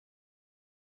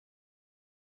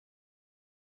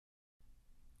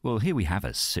Well, here we have a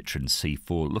Citroen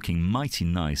C4 looking mighty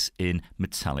nice in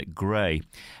metallic grey.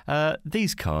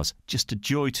 These cars, just a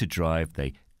joy to drive.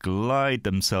 They glide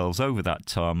themselves over that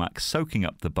tarmac, soaking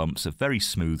up the bumps, a very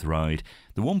smooth ride.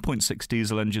 The 1.6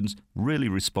 diesel engine's really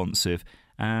responsive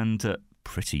and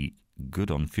pretty good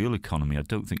on fuel economy. I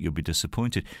don't think you'll be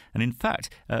disappointed. And in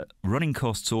fact, running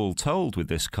costs all told with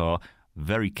this car,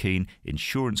 very keen,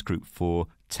 insurance group 4,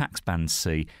 tax band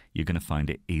C, you're going to find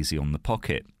it easy on the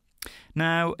pocket.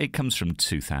 Now, it comes from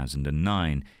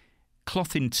 2009.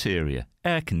 Cloth interior,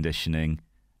 air conditioning,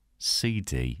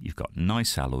 CD, you've got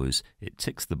nice alloys, it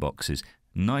ticks the boxes,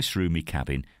 nice roomy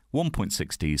cabin,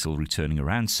 1.6 diesel returning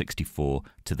around 64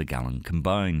 to the gallon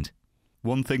combined.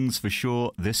 One thing's for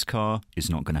sure, this car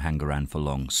is not going to hang around for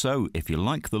long, so if you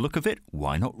like the look of it,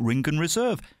 why not ring and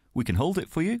reserve? We can hold it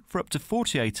for you for up to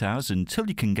 48 hours until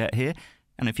you can get here,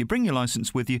 and if you bring your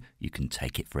licence with you, you can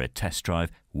take it for a test drive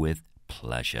with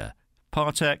pleasure.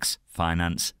 Part-X,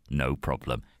 finance, no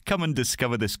problem. Come and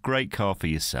discover this great car for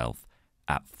yourself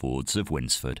at Fords of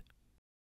Winsford.